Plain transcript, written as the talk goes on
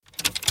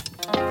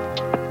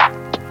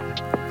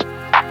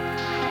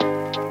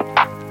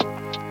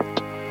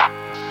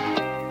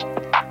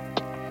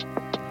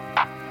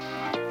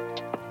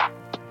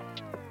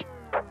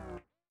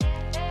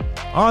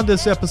On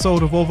this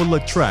episode of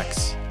Overlooked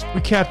Tracks,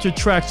 we captured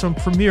tracks from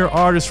premier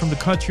artists from the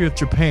country of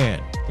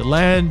Japan, the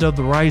land of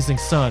the rising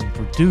sun,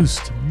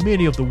 produced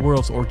many of the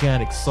world's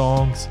organic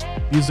songs,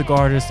 music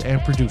artists,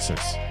 and producers.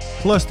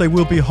 Plus, they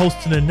will be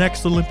hosting the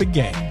next Olympic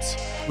Games,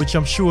 which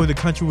I'm sure the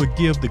country would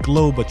give the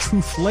globe a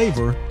true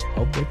flavor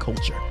of their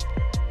culture.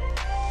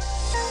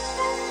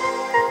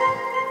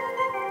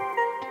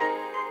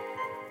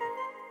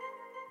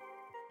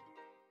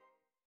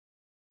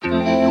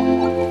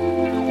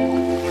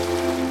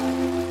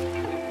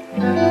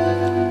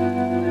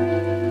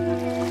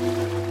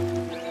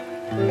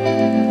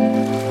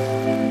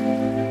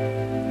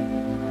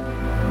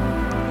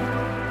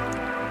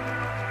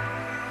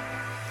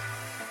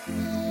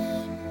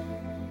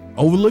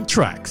 Overlooked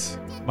Tracks.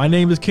 My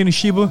name is Kenny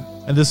Shiba,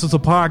 and this is a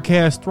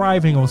podcast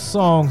thriving on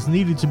songs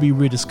needed to be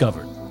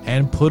rediscovered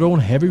and put on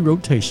heavy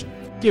rotation,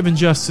 giving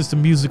justice to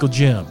musical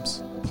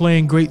gems.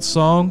 Playing great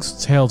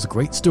songs tells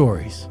great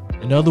stories.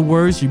 In other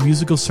words, your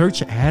musical search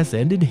has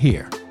ended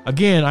here.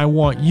 Again, I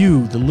want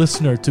you, the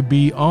listener, to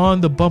be on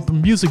the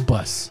bumpin' music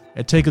bus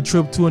and take a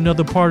trip to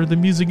another part of the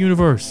music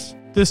universe.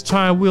 This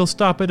time, we'll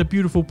stop at a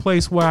beautiful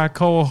place where I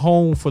call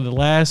home for the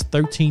last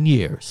 13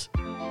 years,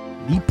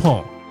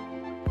 Nippon.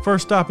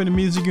 First stop in the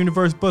music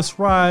universe bus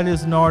ride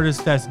is an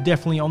artist that's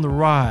definitely on the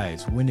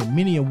rise, winning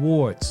many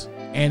awards,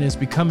 and is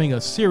becoming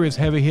a serious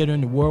heavy hitter in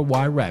the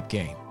worldwide rap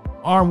game.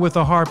 Armed with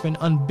a harp and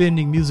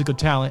unbending musical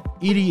talent,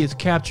 Edie is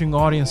capturing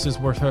audiences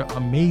with her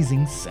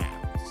amazing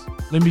sounds.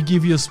 Let me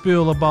give you a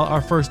spiel about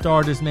our first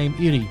artist named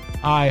Edie,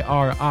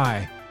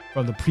 I-R-I,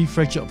 from the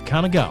prefecture of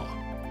Kanagawa.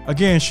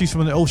 Again, she's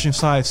from the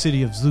oceanside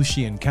city of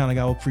Zushi in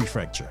Kanagawa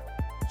Prefecture.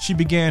 She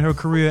began her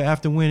career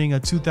after winning a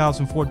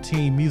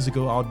 2014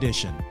 musical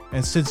audition,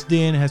 and since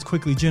then has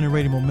quickly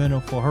generated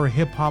momentum for her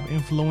hip-hop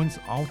influence,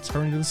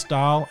 alternative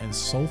style, and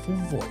soulful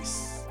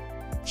voice.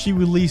 She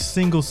released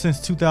singles since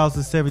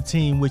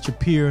 2017, which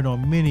appeared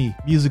on many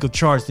musical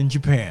charts in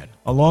Japan,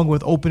 along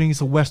with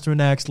openings of Western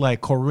acts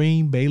like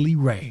Corinne Bailey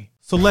Rae.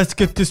 So let's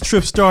get this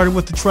trip started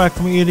with the track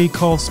from Edie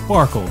called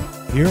Sparkle,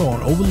 here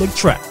on Overlooked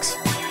Tracks.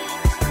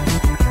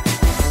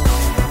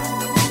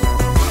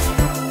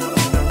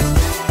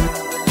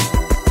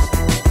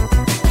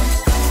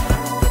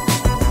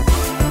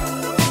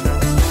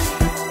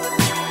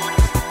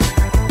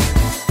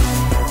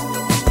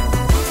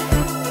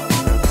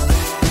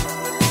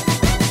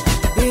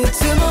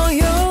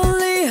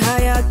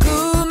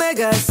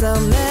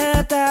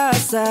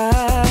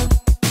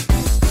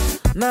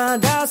 ま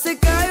だ世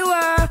界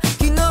は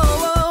昨日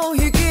を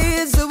引き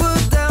ずっ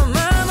たま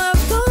ま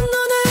布団の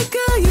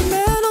中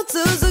夢の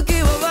続き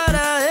は笑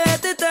え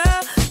てた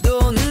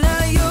どんな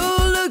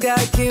夜が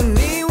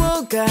君を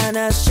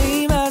悲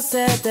しま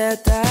せて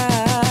た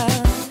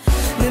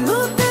眠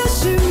って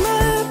しま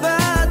えば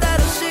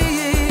新し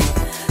い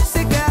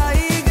世界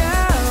が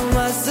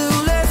忘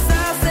れさ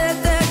せ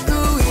てく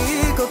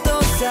いいこ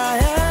とさえ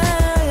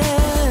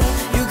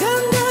歪ん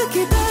だ期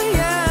待や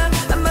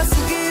甘す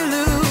ぎる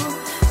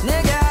願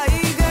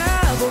いが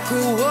僕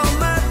を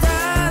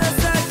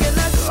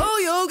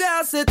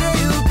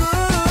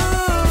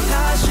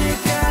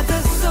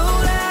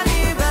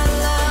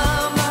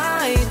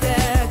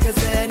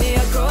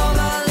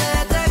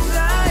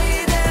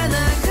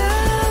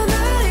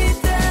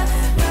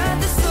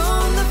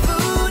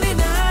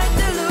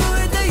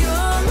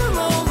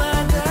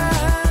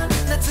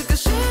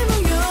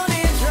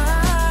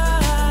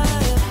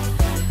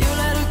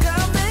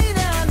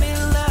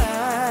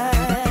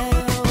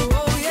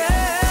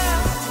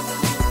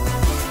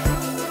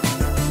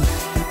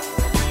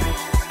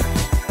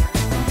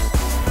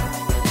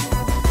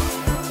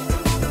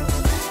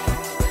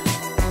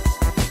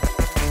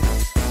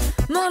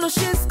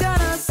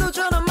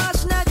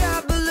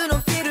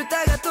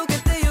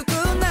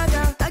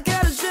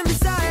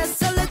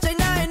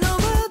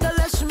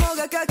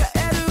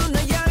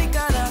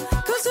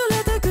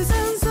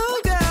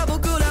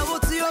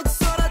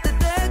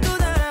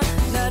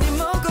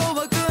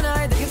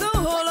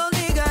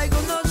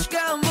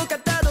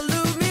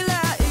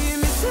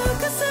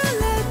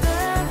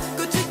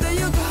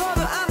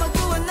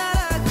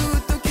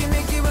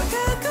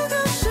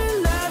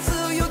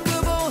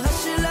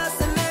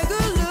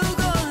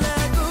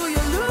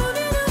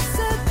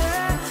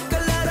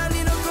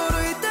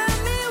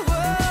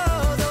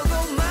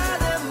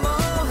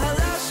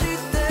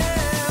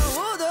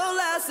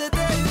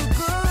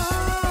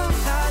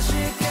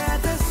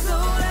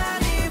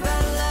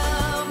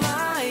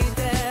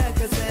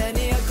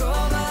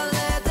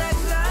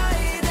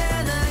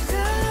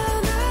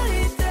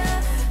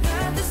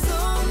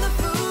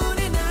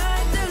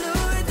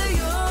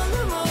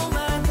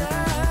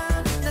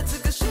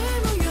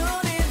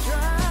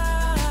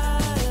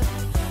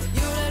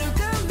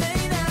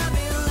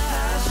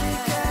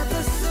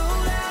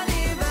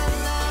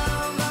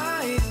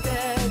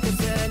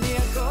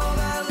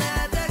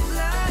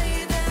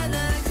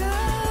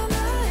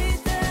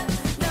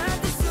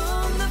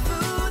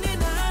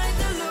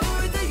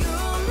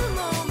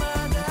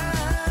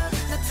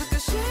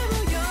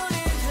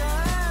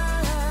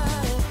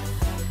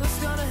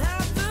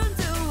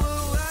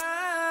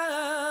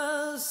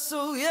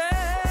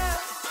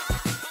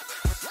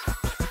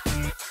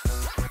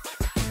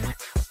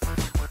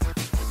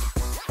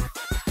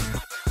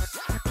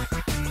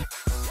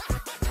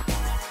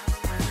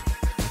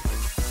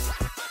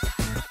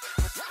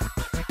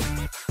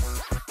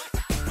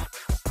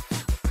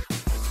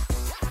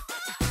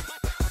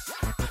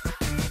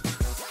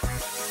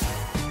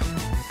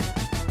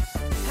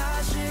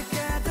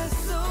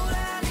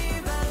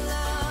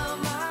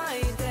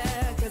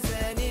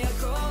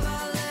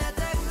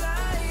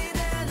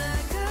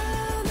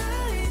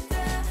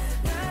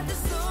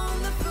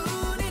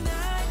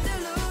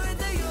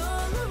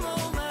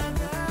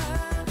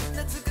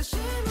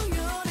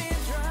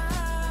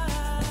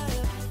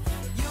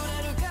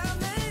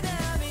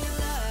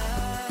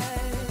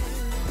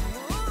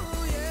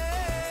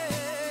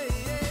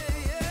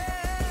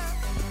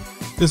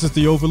This is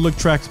the Overlooked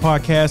Tracks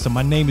podcast, and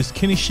my name is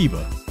Kenny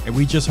Shiba, and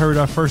we just heard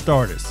our first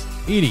artist,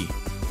 Edie,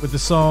 with the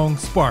song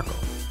Sparkle.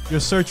 Your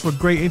search for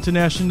great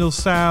international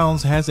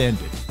sounds has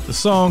ended. The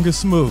song is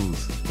smooth.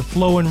 The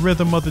flow and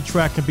rhythm of the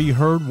track can be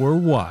heard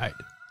worldwide.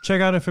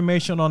 Check out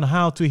information on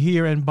how to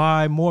hear and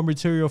buy more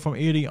material from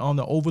Edie on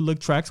the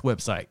Overlooked Tracks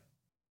website.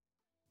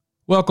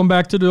 Welcome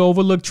back to the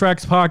Overlooked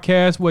Tracks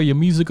podcast, where your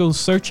musical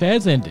search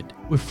has ended,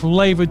 with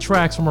flavored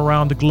tracks from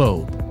around the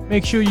globe.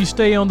 Make sure you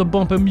stay on the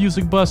bumpin'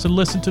 music bus and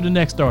listen to the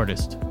next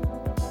artist.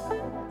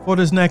 For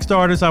this next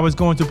artist, I was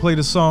going to play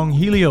the song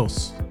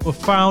Helios, but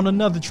found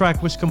another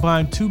track which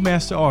combined two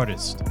master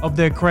artists of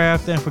their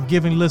craft and for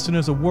giving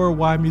listeners a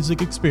worldwide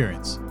music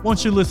experience.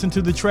 Once you listen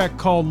to the track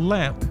called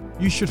Lamp,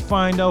 you should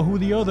find out who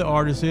the other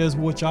artist is,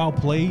 which I'll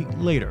play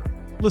later.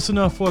 Listen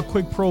up for a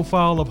quick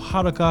profile of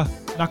Haruka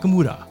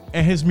Nakamura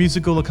and his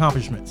musical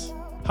accomplishments.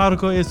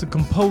 Haruka is a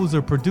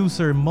composer,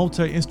 producer, and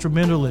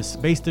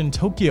multi-instrumentalist based in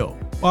Tokyo.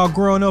 While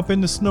growing up in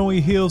the snowy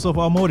hills of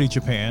Aomori,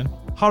 Japan,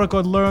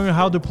 Haruka learned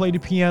how to play the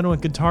piano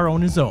and guitar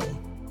on his own.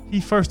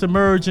 He first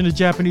emerged in the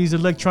Japanese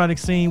electronic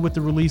scene with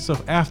the release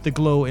of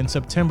Afterglow in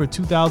September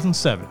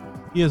 2007.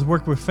 He has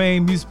worked with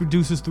famed music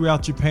producers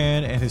throughout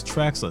Japan, and his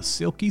tracks are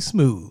silky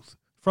smooth.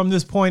 From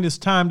this point, it's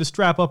time to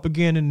strap up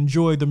again and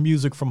enjoy the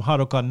music from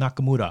Haruka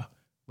Nakamura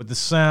with the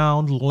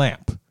sound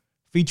Lamp,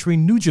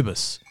 featuring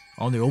Nujabes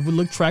on the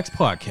Overlooked Tracks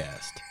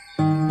podcast.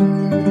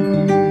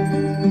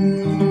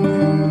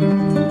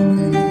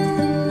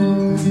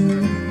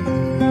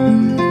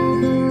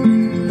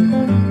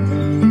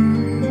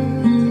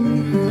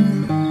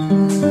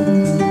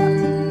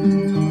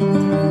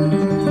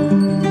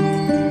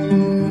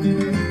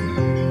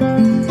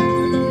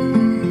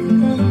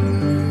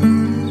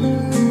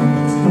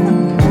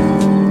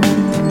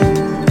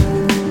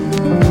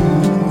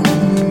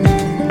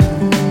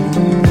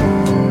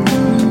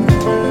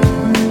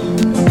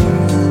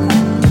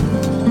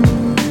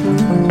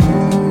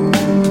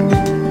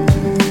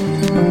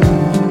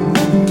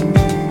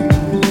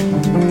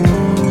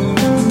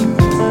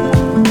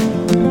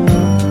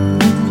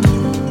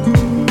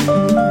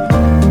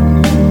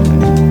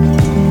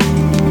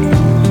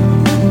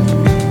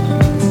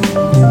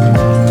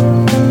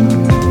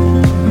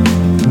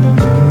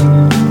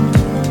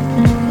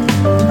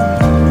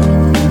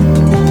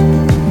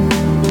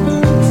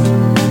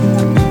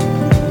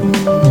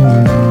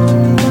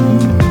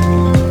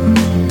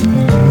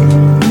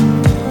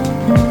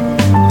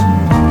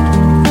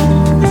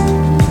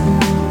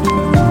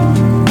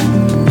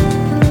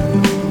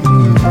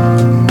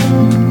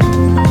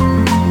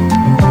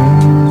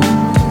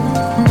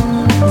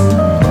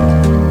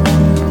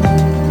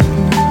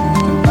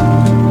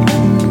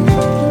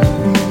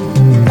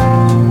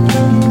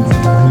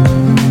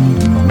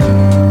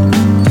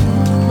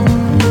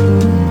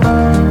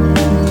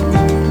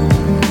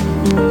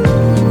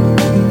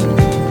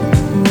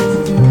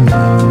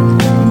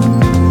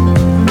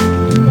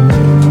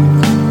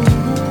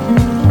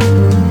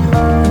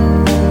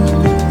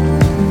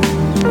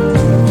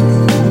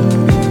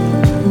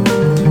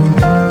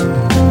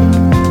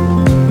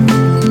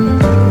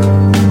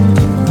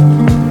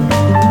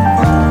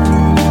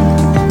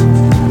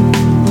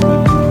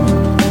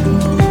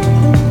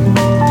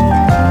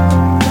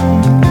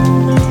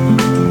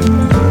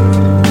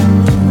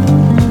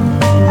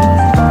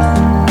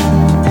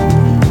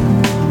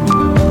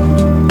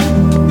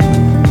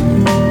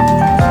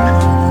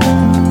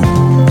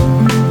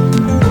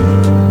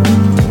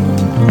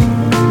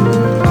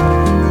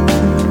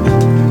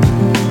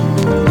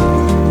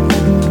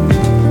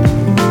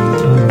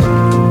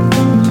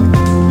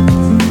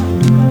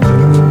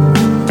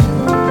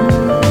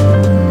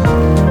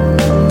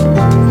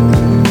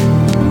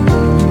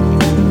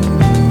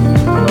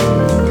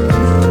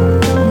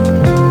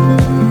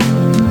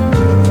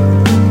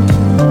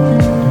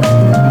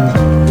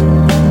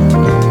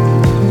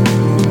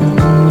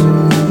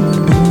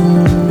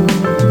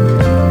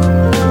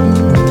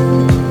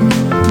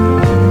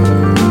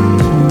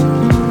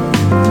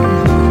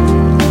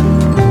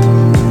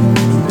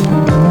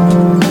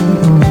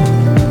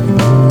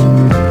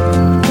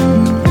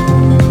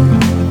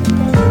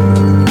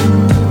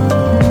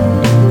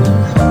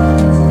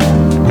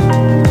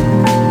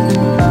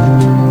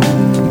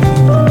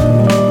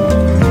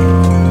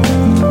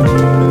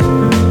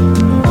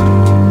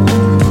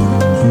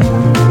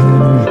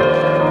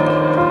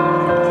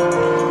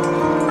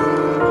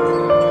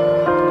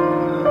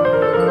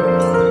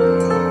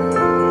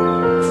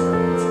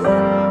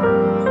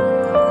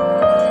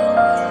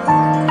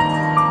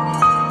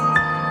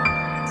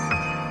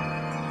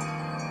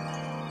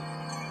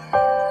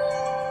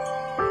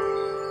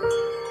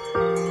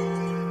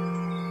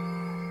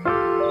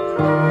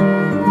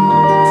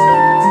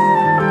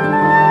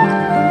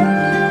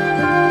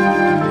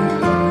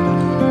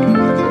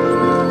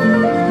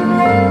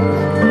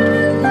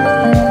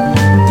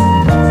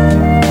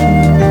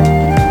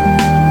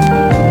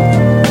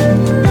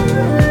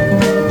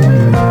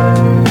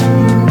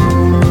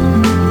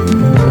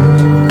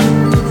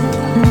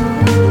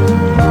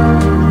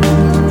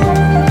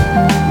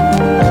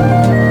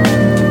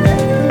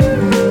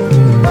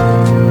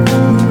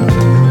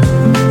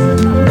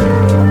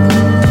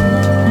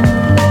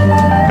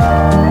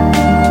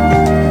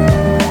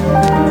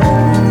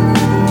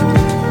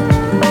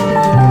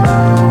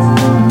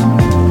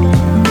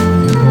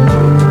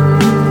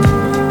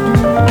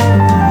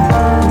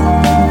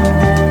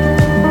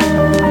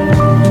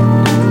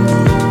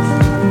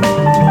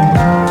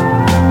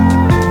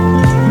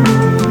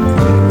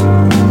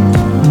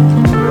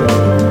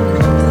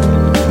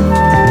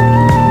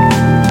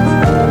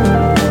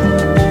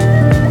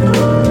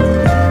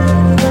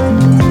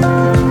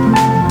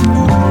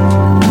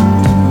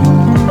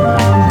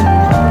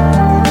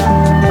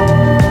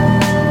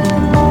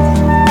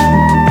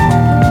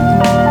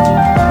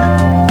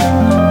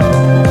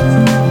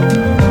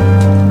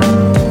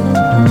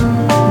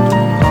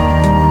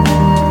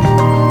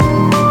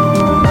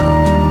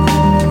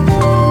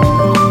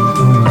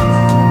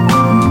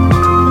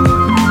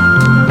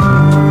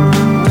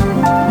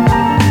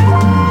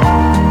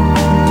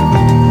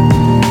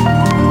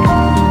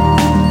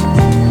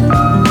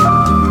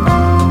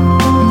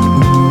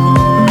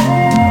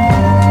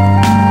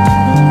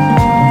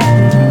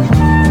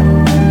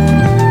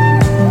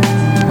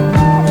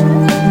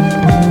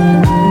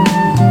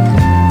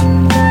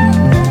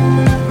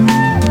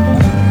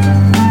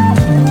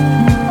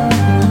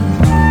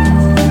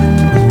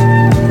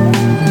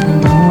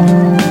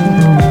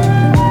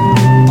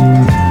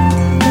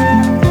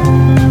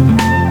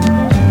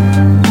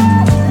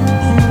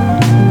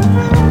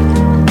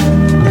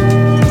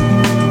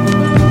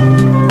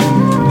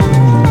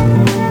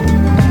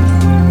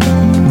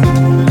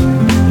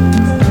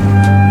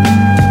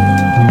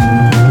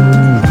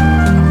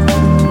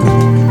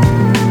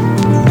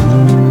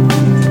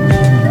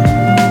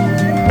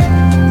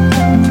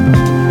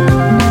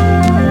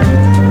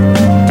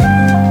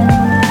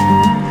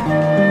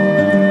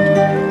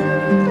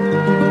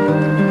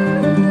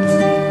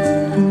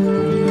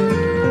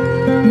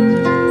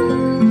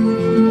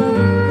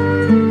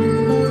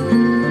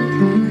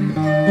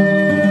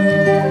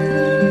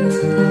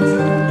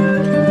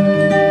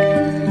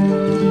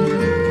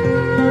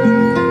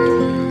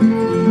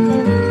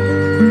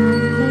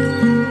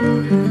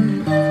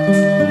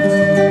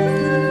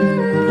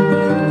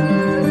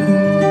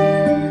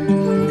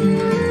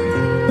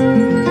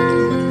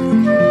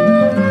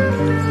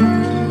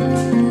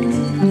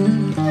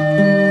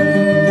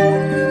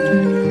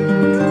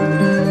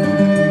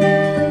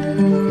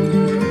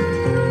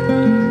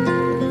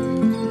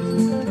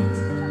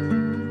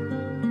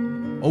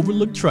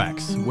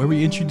 where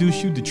we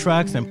introduce you to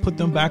tracks and put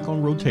them back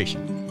on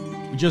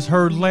rotation. We just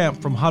heard Lamp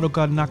from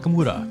Haruka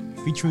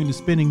Nakamura, featuring the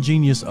spinning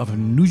genius of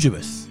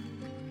Nujabes.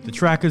 The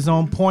track is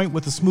on point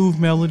with a smooth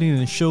melody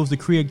and it shows the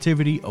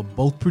creativity of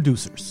both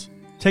producers.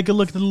 Take a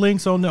look at the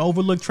links on the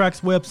Overlooked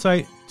Tracks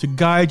website to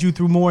guide you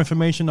through more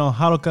information on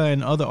Haruka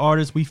and other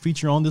artists we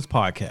feature on this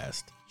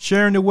podcast.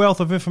 Sharing the wealth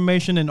of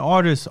information and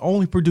artists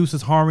only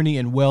produces harmony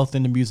and wealth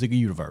in the music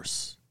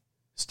universe.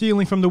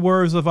 Stealing from the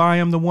words of I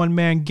Am the One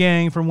Man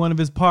Gang from one of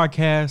his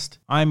podcasts,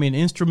 I'm in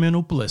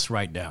instrumental bliss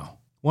right now.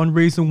 One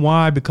reason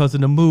why, because of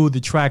the mood the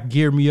track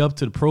geared me up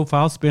to the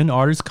Profile Spin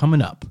artist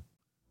coming up.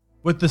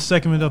 With this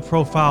segment of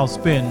Profile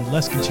Spin,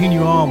 let's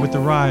continue on with the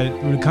ride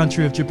through the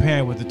country of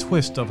Japan with a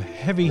twist of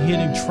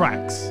heavy-hitting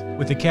tracks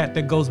with a cat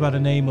that goes by the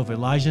name of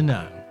Elijah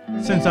Now.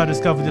 Since I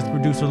discovered this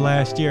producer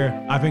last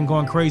year, I've been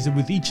going crazy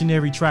with each and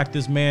every track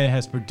this man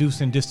has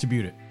produced and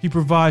distributed. He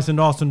provides an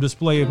awesome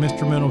display of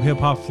instrumental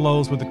hip-hop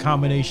flows with a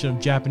combination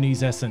of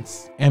Japanese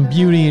essence and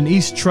beauty in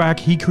each track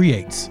he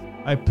creates.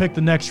 I picked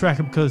the next track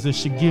because it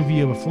should give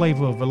you a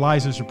flavor of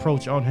Elijah's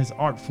approach on his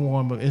art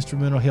form of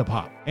instrumental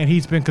hip-hop, and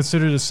he's been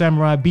considered a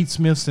samurai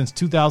beatsmith since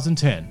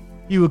 2010.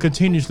 He will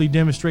continuously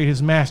demonstrate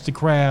his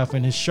mastercraft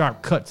and his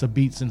sharp cuts of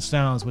beats and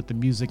sounds with the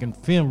music and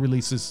film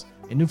releases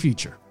in the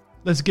future.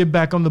 Let's get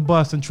back on the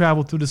bus and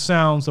travel through the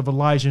sounds of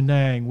Elijah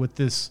Nang with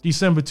this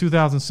December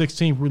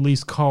 2016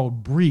 release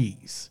called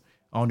Breeze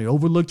on the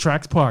Overlooked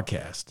Tracks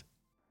podcast.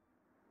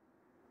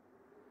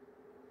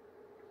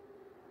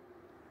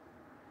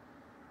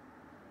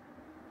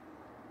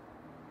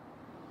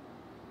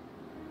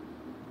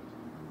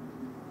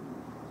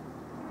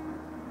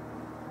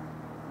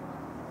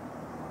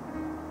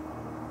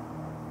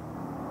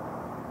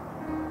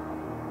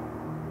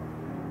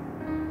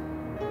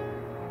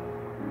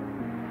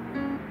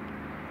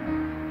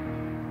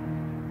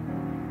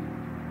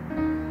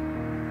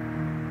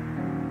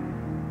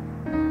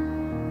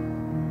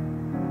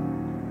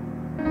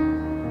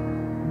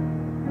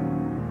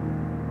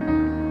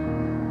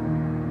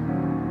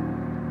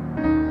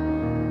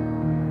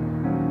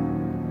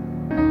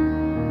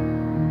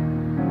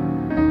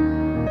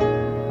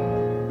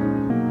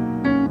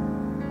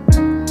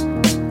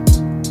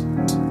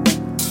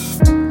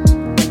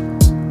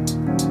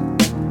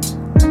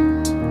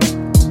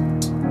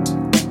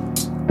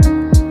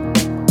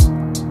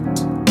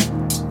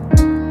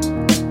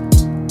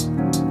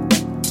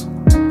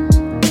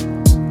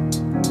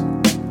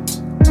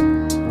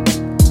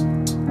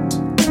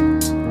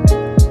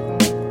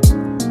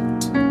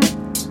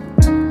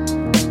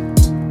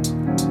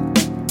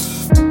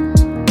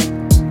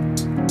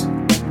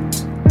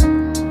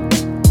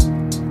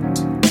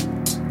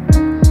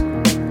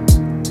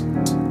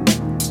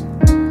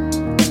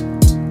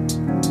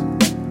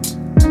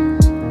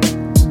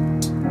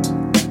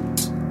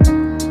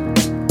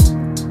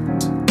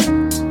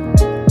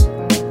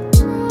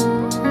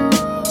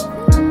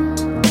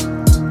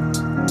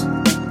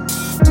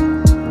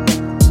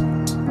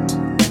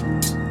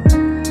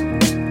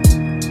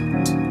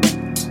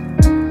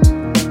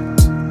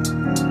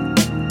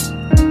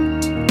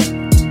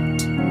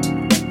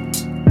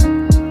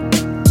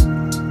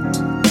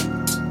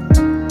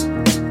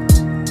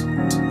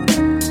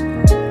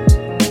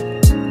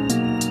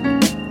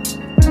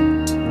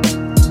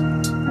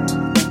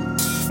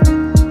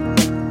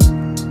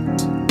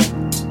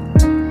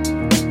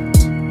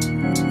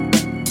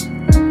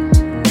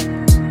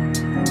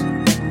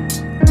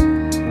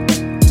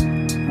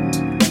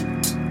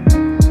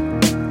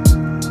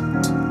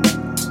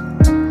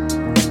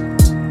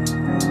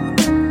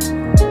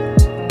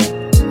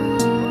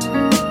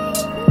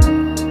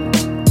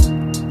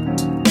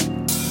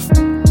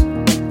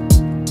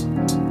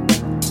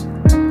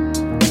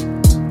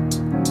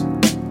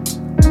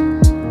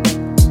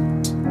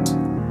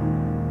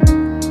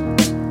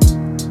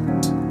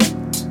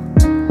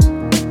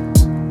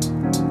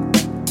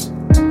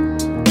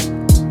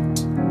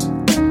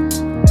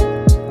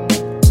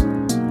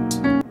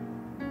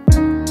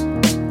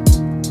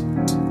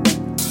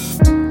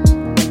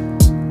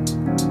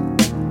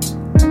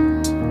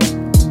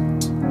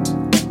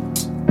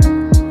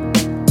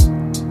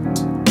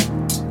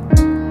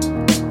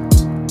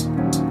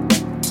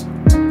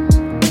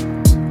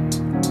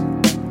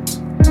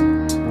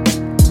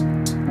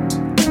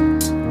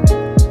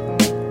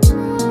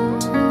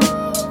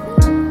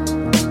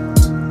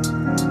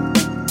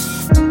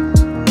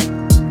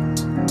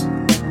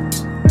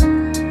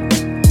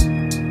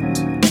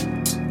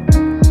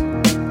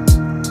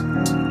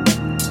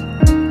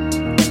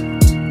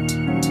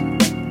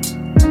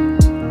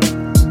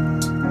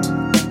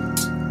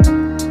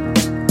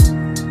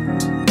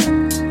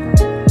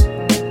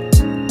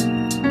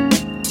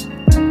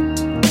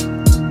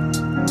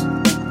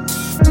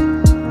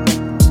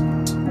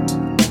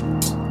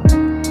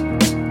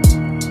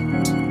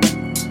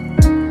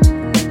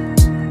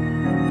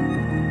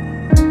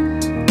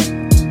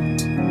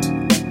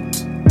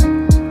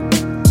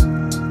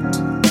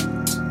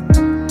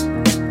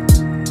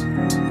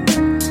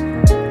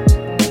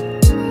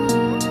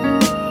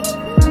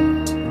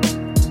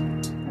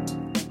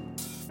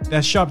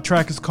 That sharp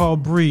track is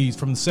called Breeze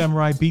from the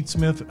Samurai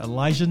beatsmith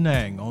Elijah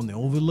Nang on the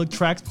Overlooked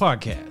Tracks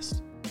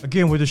podcast.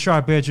 Again, with the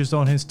sharp edges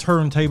on his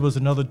turntables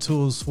and other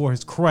tools for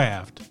his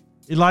craft,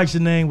 Elijah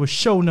Nang was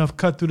sure enough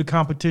cut through the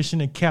competition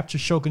and capture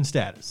Shogun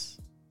status.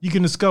 You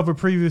can discover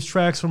previous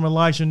tracks from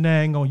Elijah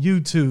Nang on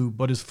YouTube,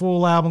 but his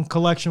full album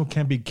collection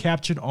can be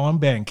captured on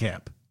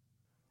Bandcamp.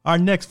 Our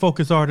next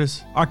focus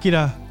artist,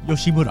 Akira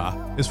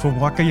Yoshimura, is from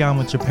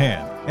Wakayama,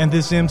 Japan, and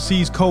this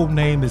MC's code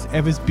name is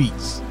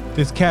EvisBeats.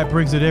 This cat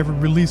brings it every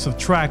release of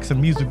tracks and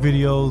music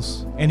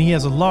videos, and he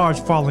has a large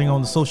following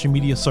on the social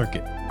media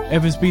circuit.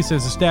 EvisBeats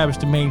has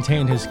established to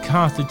maintain his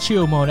constant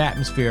chill mode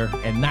atmosphere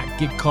and not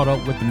get caught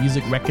up with the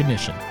music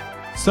recognition.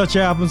 Such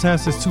albums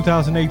as his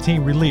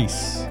 2018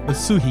 release,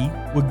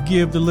 Basuhi, will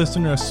give the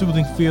listener a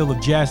soothing feel of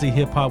jazzy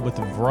hip-hop with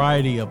a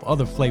variety of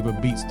other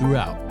flavored beats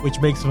throughout,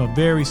 which makes him a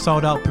very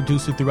sought-out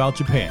producer throughout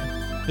Japan.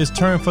 His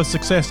turn for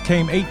success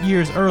came 8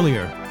 years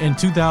earlier, in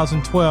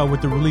 2012,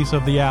 with the release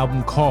of the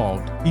album called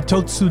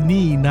Hitotsu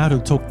ni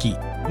Naru Toki.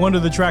 One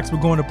of the tracks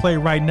we're going to play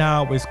right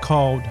now is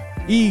called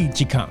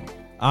Iijikan,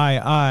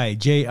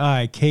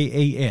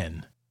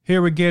 Iijikan.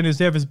 Here again is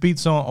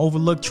EvisBeats on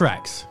Overlooked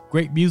Tracks.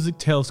 Great music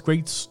tells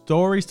great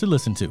stories to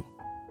listen to. 「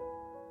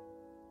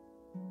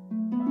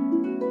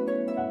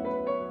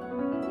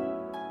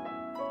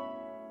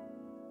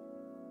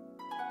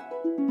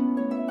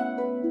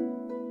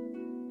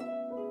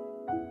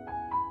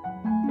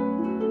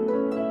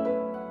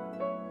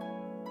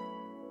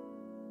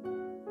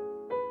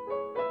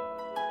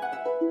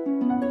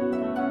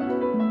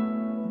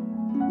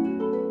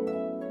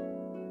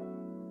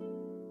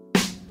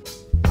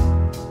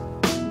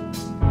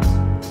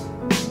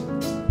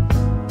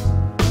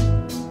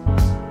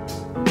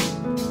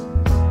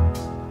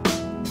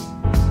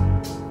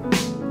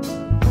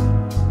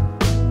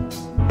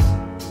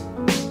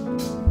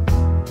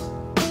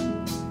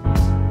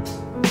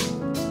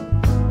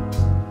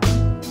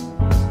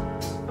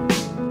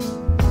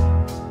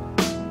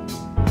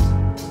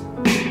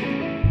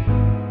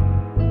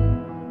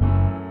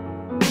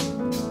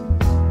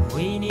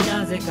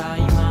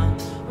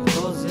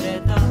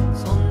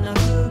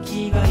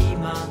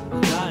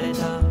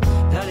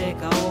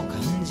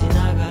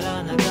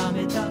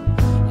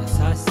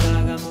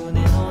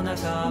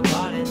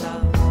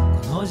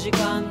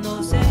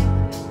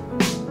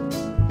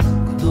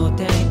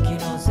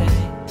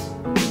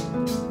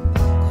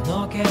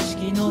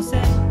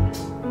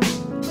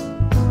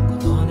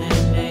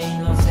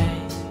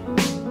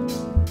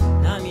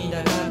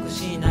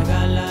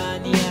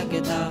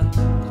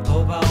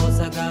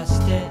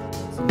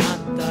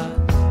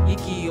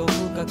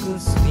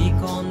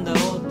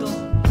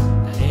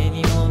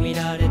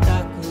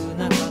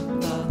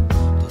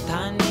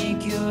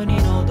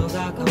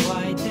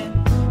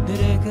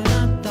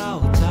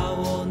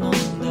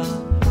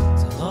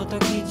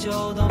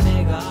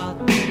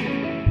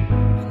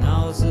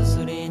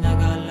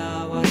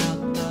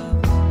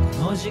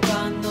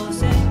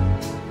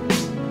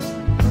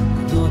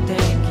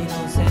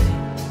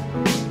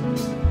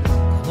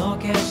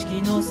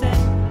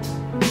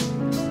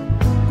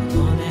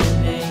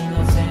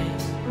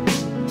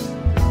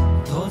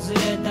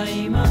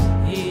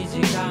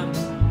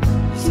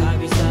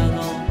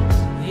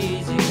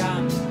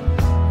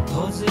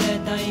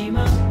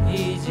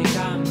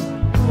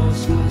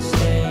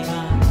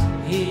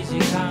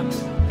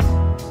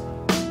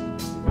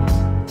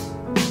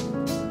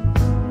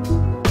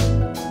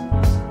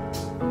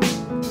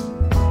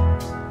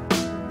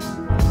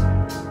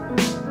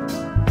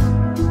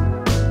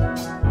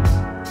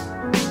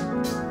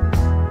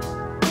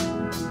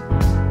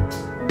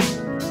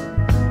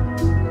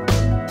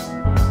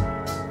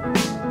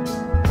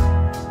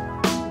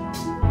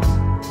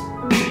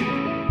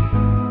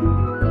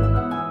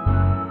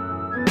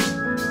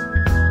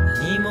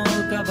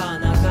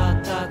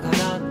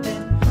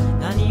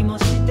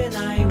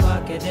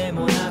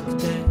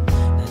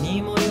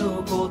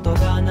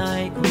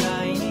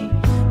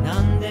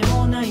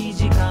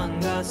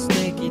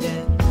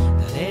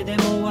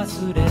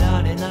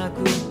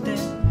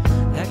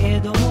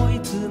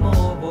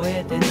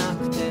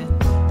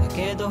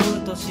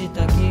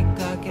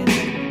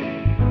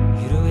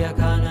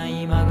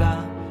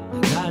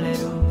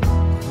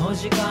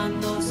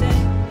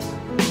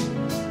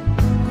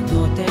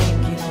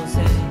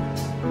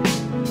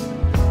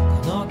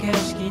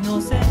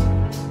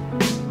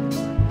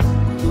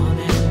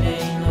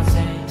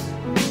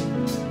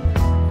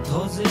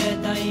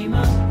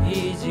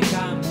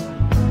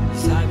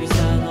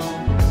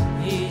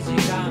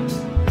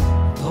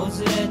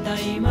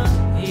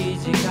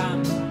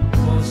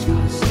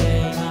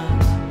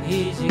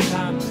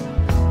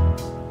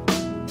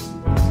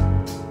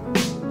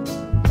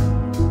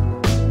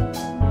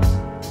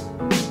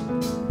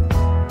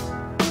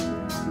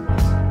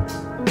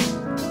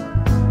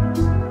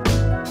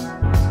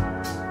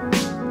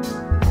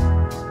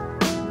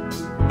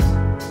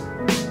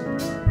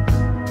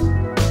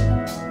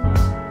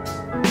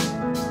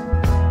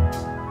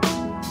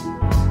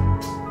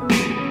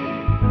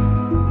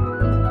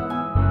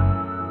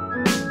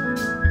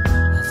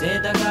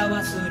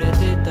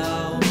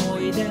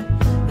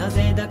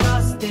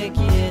て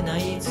きれな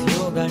い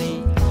強が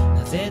り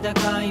なぜだ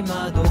か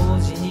今同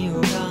時に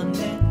浮かん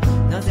で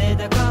なぜ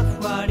だか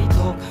ふわり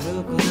と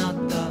軽くなっ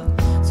た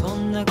そ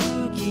んな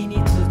空気に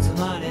包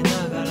まれ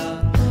なが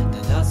ら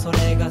ただそ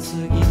れが過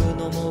ぎる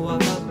のも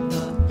分かった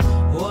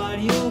終わ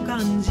りを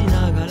感じ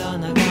ながら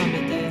眺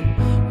めて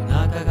お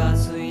腹が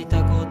空い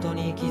たこと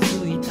に気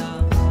づい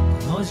た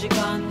この時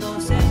間の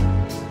せいこ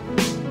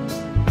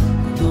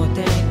の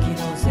天気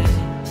のせい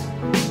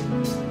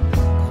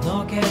こ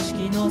の景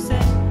色のせい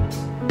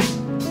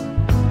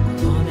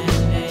この年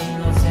齢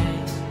のせい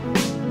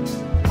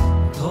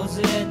訪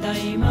れた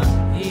今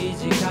いい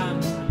時間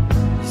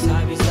久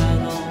々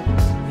の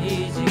い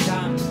い時間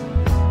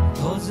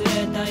訪れ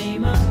た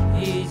今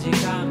いい時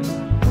間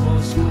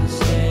もしかし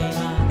て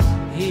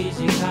今いい時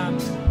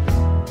間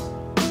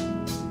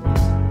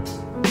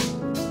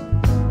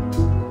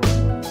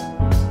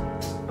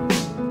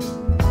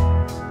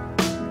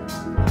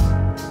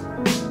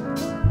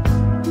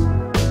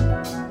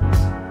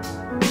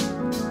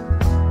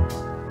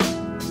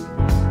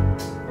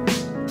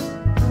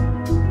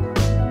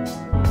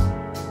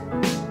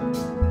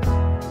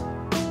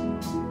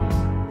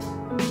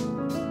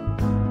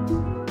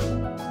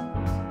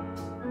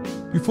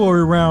Before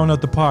we round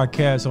up the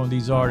podcast on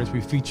these artists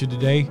we feature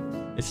today,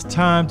 it's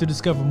time to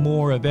discover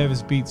more of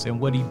EvisBeats and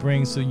what he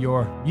brings to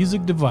your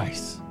music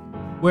device.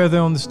 Whether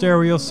on the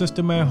stereo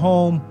system at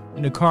home,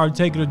 in the car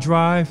taking a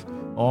drive,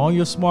 or on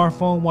your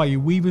smartphone while you're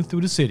weaving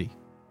through the city.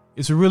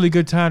 It's a really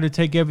good time to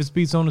take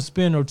EvisBeats on a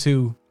spin or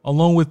two,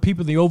 along with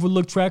people at the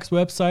Overlook Tracks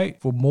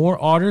website for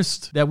more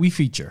artists that we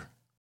feature.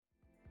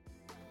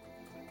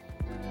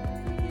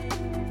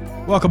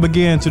 Welcome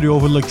again to the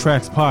Overlook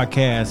Tracks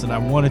podcast, and I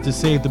wanted to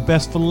save the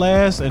best for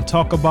last and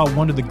talk about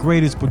one of the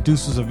greatest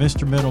producers of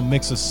instrumental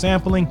mixes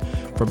sampling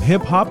from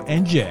hip-hop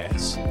and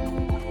jazz.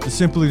 To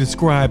simply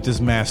describe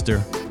this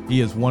master, he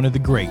is one of the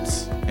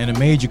greats and a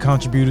major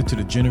contributor to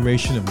the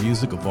generation of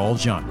music of all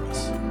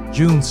genres.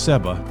 Jun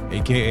Seba,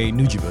 aka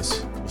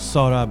Nujabes, was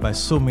sought out by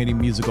so many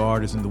musical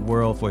artists in the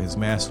world for his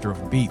master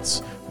of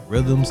beats,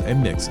 rhythms,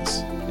 and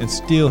mixes. And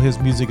still his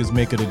music is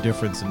making a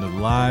difference in the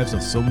lives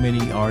of so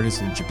many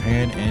artists in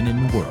Japan and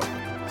in the world.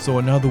 So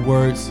in other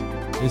words,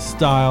 his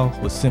style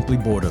was simply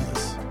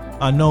borderless.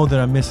 I know that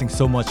I'm missing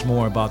so much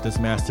more about this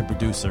master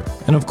producer.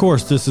 And of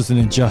course, this is an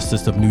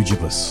injustice of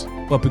Nujabes.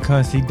 But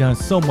because he done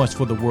so much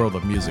for the world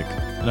of music,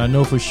 and I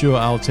know for sure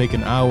I'll take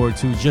an hour or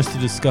two just to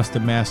discuss the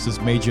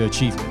master's major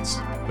achievements.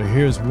 But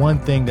here's one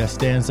thing that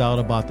stands out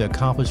about the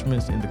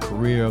accomplishments in the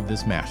career of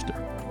this master.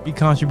 He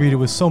contributed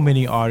with so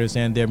many artists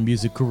and their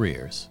music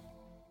careers.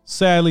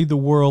 Sadly, the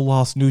world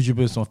lost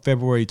Nujabes on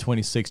February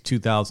 26,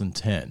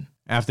 2010,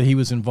 after he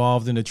was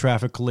involved in a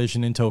traffic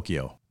collision in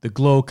Tokyo. The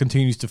globe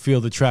continues to feel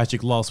the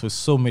tragic loss with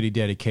so many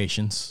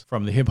dedications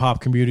from the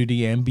hip-hop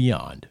community and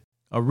beyond.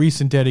 A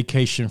recent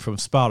dedication from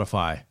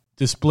Spotify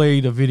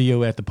displayed a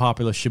video at the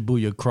popular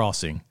Shibuya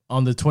crossing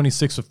on the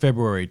 26th of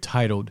February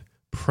titled,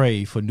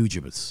 Pray for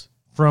Nujabes.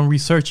 From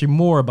researching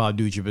more about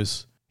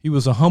Nujabes, he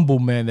was a humble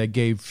man that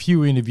gave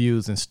few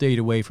interviews and stayed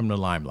away from the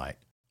limelight.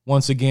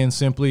 Once again,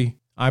 simply,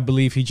 I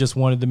believe he just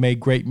wanted to make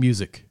great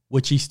music,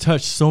 which he's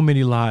touched so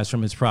many lives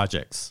from his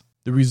projects.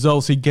 The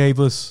results he gave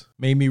us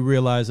made me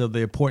realize of the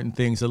important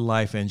things in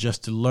life and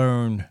just to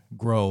learn,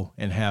 grow,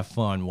 and have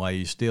fun while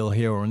you're still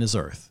here on this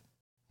earth.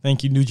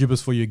 Thank you,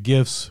 Nujabes, for your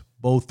gifts,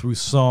 both through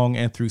song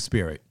and through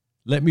spirit.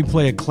 Let me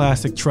play a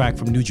classic track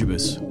from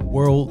Nujabes,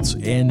 World's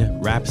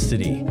End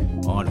Rhapsody,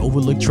 on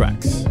Overlook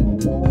Tracks.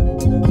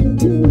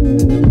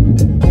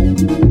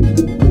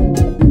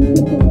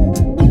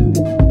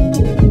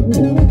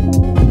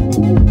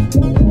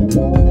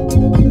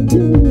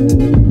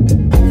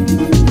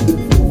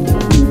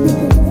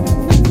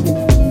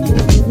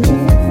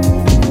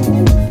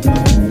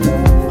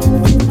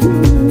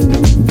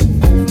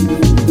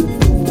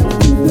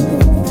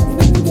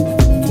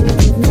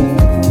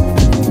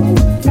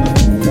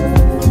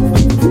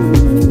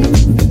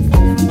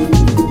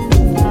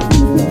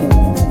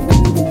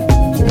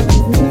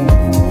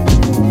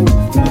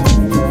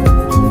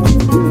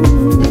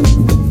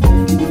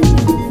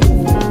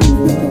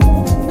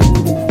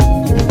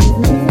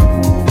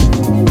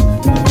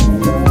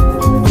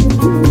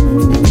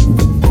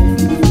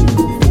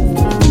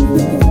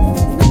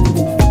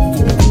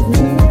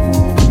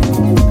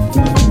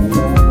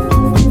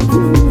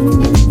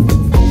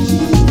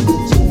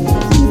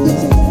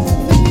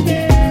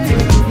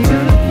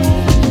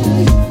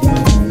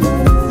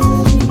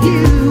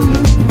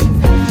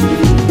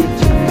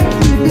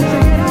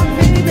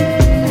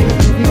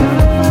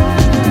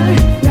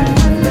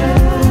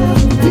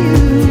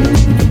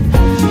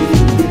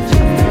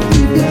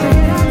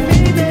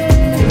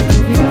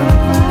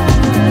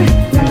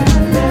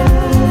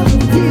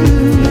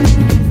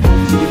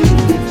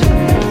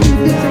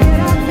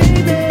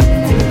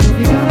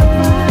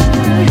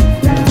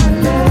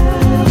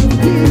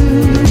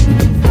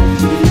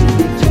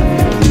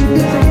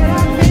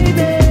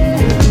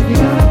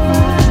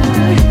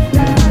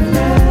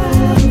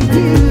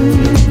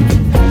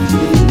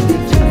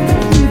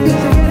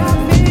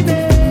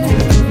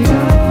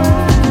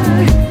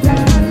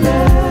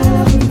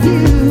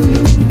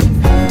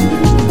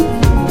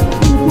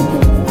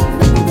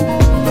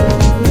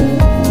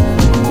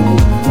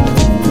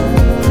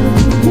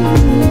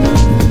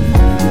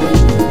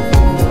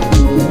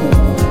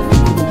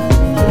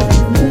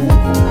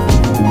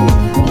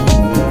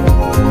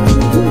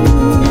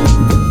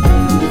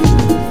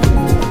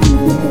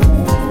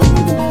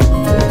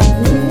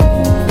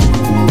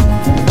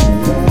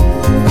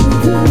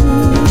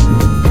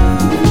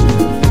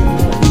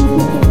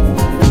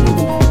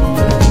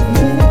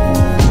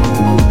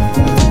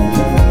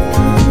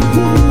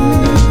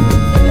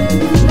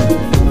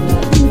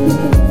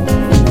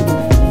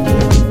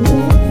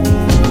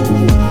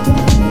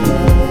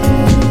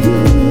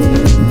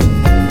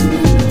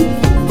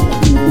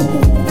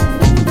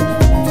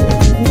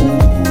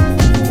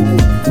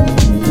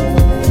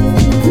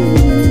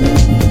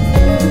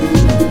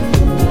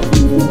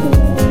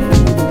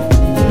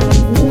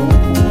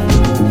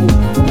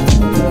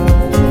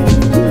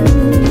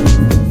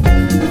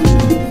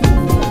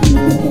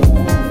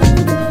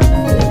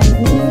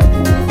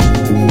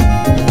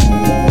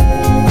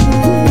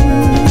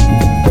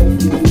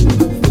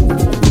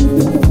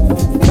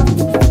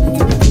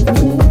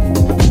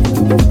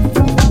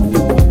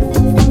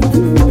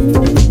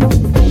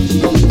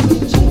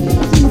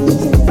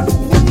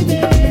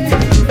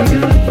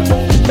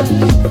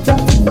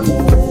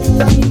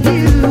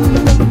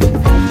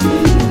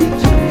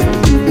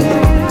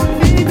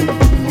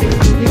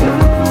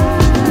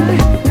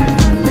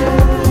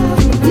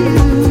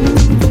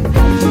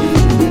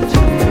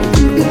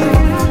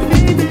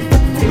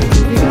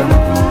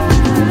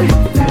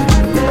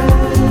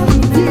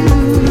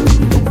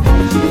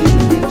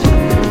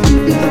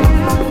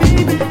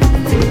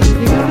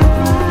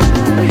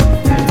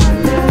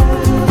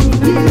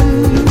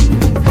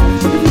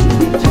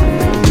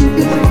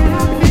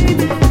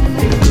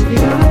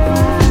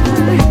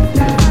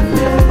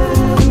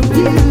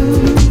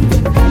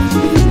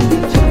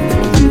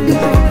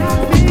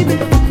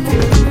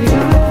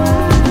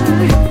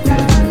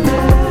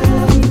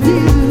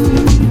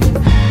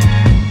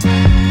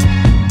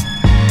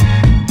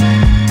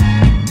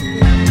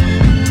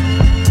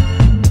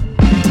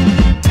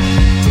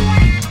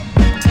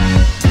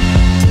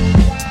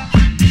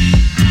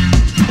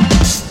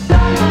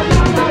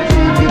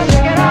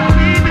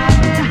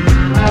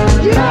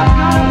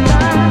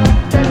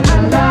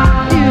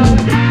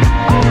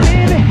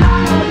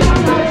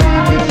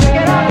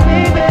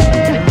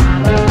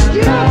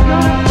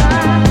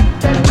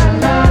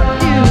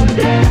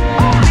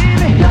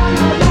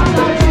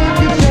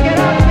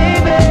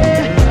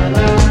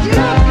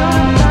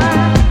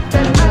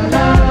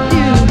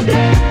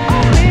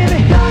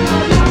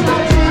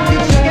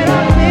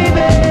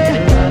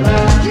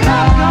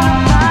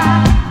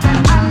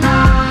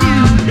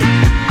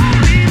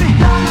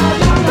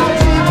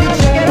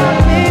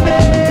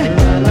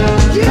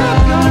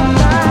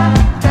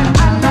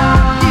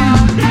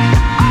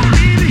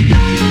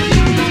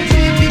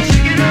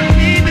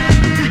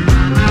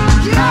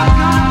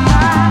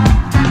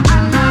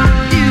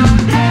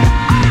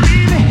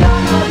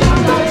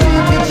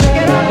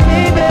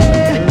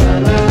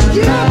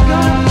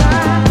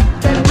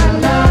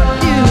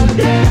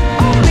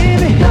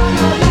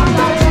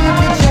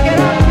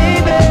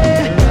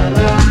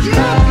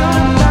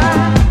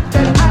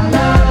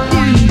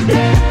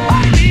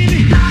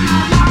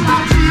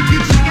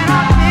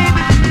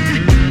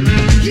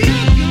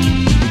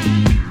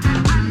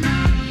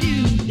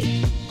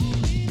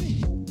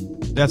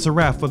 That's a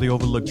wrap for the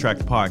Overlooked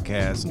Tracks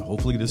podcast, and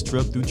hopefully this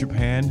trip through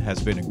Japan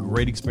has been a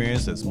great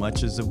experience as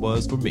much as it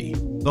was for me.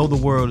 Though the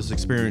world is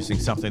experiencing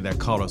something that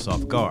caught us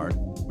off guard,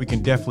 we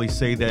can definitely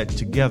say that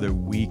together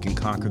we can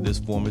conquer this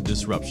form of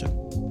disruption.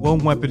 One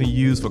weapon to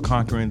use for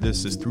conquering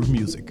this is through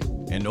music,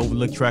 and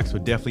Overlooked Tracks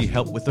would definitely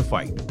help with the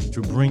fight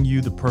to bring you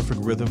the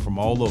perfect rhythm from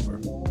all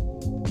over.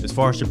 As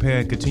far as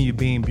Japan continue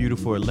being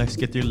beautiful, let's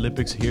get the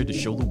Olympics here to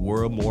show the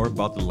world more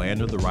about the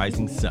land of the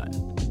rising sun.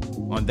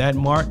 On that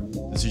mark,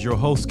 this is your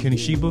host, Kenny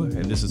Shiba,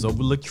 and this is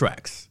Overlooked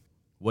Tracks,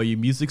 where your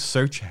music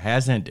search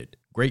has ended.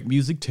 Great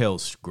music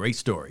tells great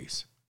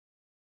stories.